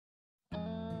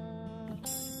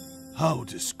How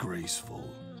disgraceful.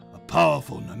 A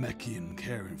powerful Namekian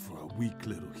caring for a weak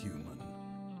little human.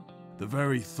 The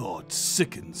very thought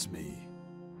sickens me.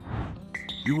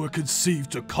 You were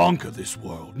conceived to conquer this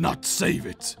world, not save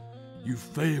it. You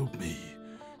failed me.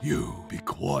 You, be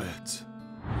quiet.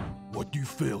 What you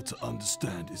fail to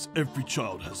understand is every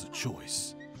child has a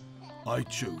choice. I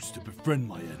chose to befriend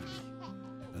my enemy,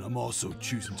 and I'm also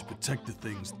choosing to protect the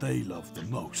things they love the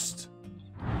most.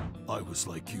 I was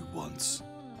like you once,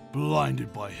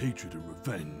 blinded by hatred and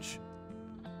revenge,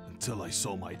 until I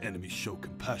saw my enemy show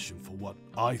compassion for what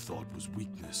I thought was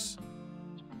weakness.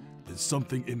 Then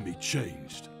something in me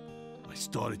changed. I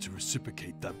started to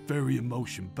reciprocate that very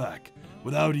emotion back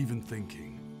without even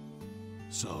thinking.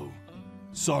 So,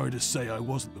 sorry to say I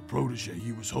wasn't the protege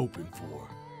you was hoping for.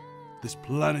 This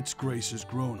planet's grace has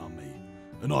grown on me,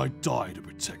 and I die to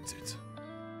protect it.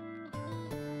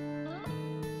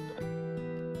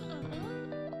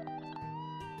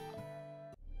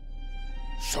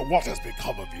 So what has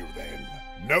become of you then?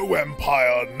 No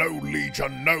empire, no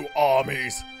legion, no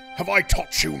armies. Have I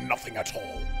taught you nothing at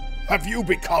all? Have you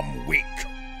become weak?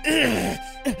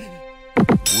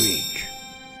 Weak?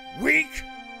 Weak?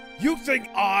 You think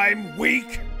I'm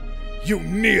weak? You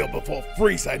kneel before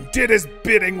Frieza and did his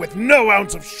bidding with no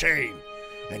ounce of shame.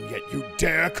 And yet you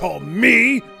dare call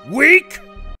me weak?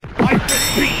 I've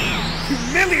been beaten,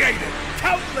 humiliated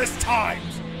countless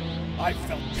times. I've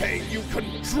felt pain you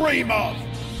couldn't dream of.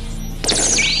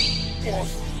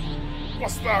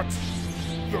 Was that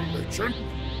religion?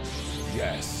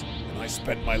 Yes, and I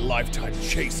spent my lifetime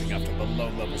chasing after the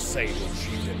low-level Saiyan who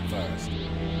achieved it first.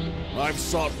 I've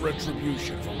sought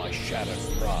retribution for my shattered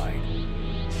pride.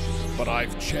 But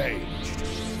I've changed.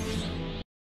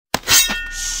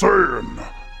 Saiyan,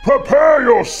 prepare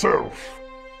yourself!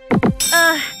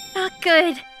 Not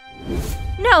good.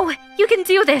 No, you can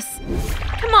do this.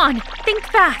 Come on, think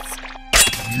fast.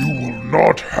 You will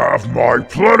not have my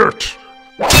planet!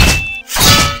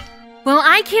 Well,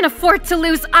 I can't afford to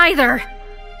lose either.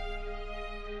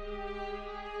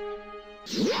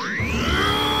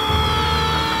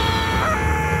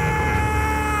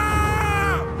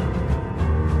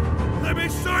 Let me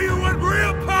show you what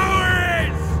real power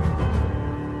is!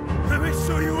 Let me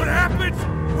show you what happens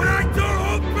when I don't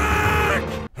hold back!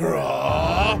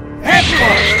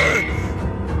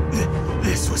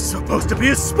 This was supposed to be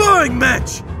a sparring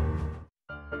match!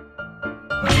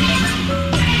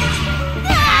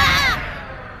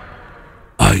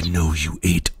 I know you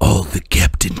ate all the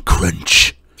Captain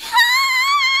Crunch.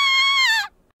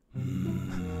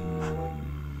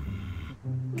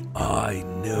 I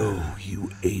know you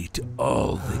ate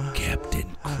all the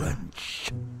Captain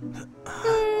Crunch.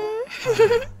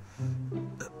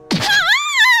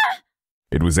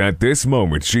 It was at this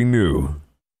moment she knew.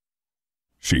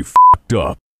 She f***ed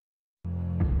up.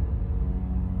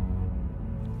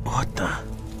 What the?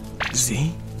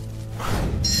 Z?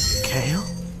 Kale?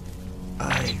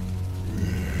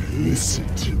 Listen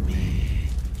to me.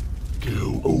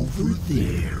 Go over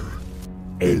there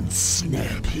and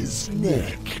snap his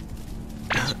neck.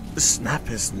 Snap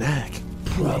his neck?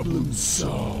 Problem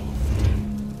solved.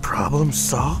 Problem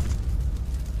solved?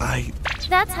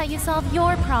 That's how you solve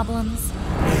your problems.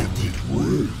 And it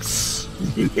works.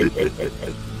 I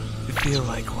feel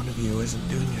like one of you isn't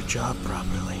doing your job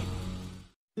properly.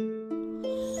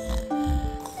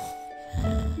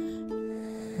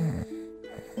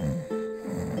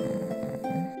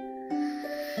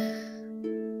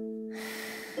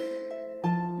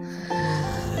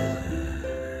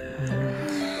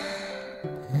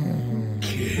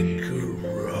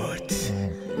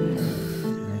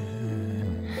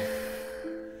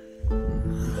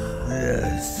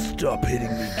 Stop hitting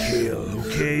me, Kale,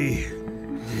 okay?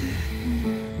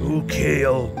 Okay,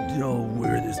 I'll know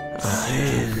where this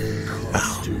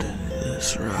Found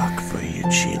this rock for you,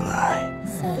 Chilai.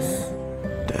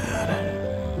 Dad,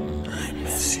 I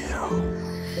miss you.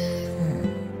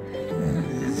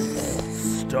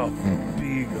 Stop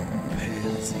being a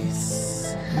pansy.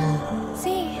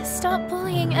 See, stop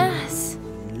bullying us.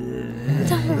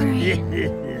 Don't worry.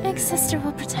 Big sister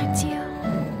will protect you.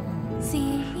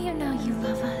 See, you know you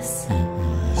love us.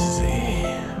 Z,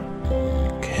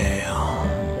 Kale.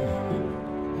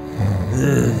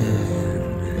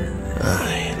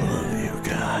 I love you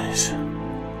guys.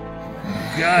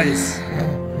 Guys,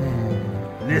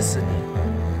 listen.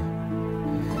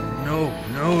 No,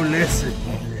 listen.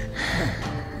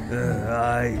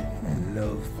 I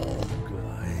love you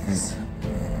guys.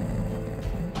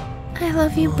 I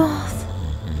love you both.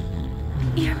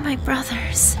 You're my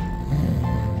brothers.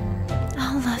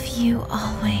 I'll love you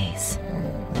always.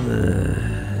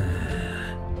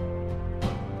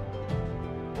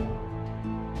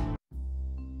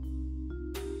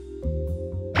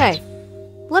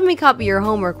 let me copy your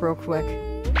homework real quick.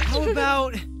 How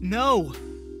about no?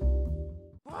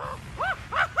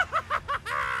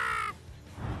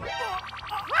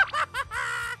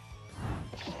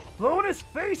 Blow in his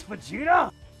face,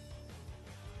 Vegeta!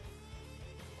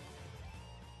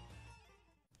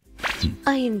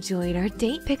 I enjoyed our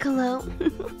date, Piccolo.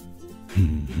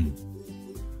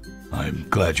 I'm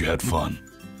glad you had fun.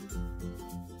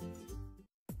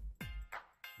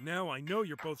 Now I know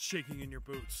you're both shaking in your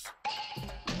boots.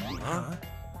 Now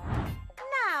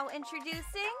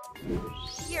introducing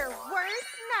your worst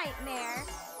nightmare.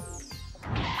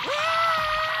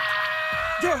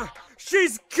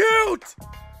 She's cute!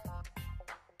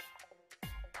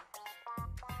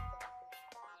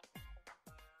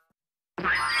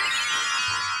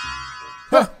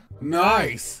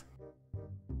 Nice!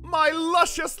 My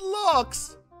luscious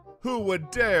locks! Who would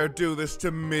dare do this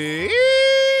to me?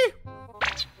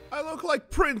 I look like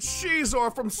Prince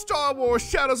Shizor from Star Wars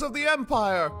Shadows of the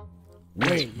Empire.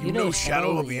 Wait, you know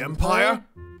Shadow of the Empire?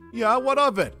 Yeah, what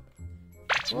of it?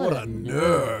 What a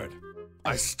nerd.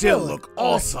 I still look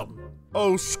awesome.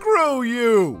 Oh, screw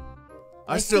you!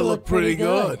 I still look pretty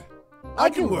good. I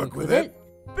can work with it.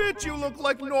 Bitch, you look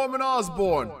like Norman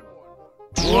Osborn.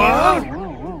 What?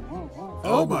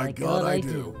 Oh my god, I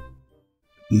do.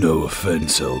 No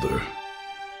offense, Elder,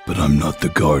 but I'm not the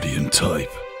guardian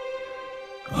type.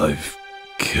 I've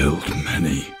killed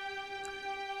many.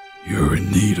 You're in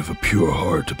need of a pure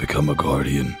heart to become a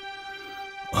guardian.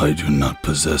 I do not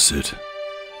possess it.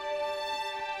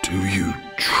 Do you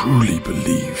truly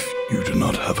believe you do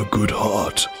not have a good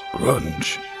heart,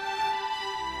 Grunge?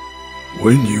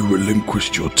 When you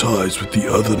relinquished your ties with the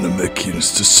other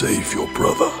Namekians to save your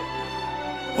brother,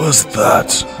 was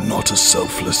that not a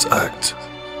selfless act?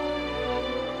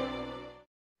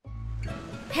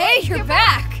 Hey, you're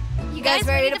back! You guys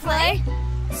ready to play?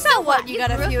 So what, you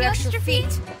got a few extra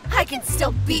feet? I can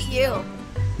still beat you!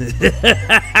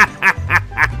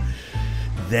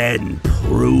 Then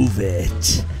prove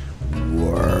it,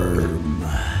 worm.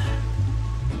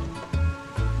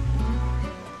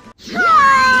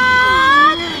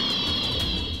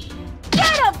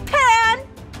 Get him, Pan!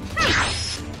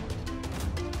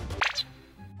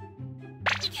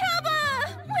 Kaba,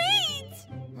 wait!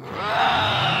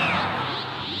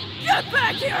 Get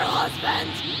back here,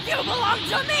 husband! You belong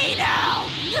to me now!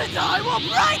 And I will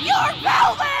break your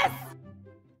pelvis!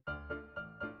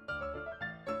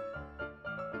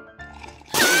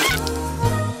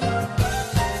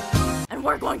 And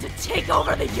we're going to take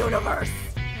over the universe!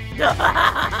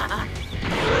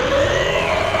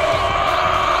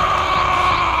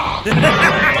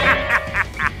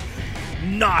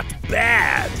 Not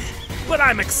bad, but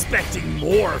I'm expecting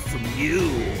more from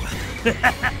you.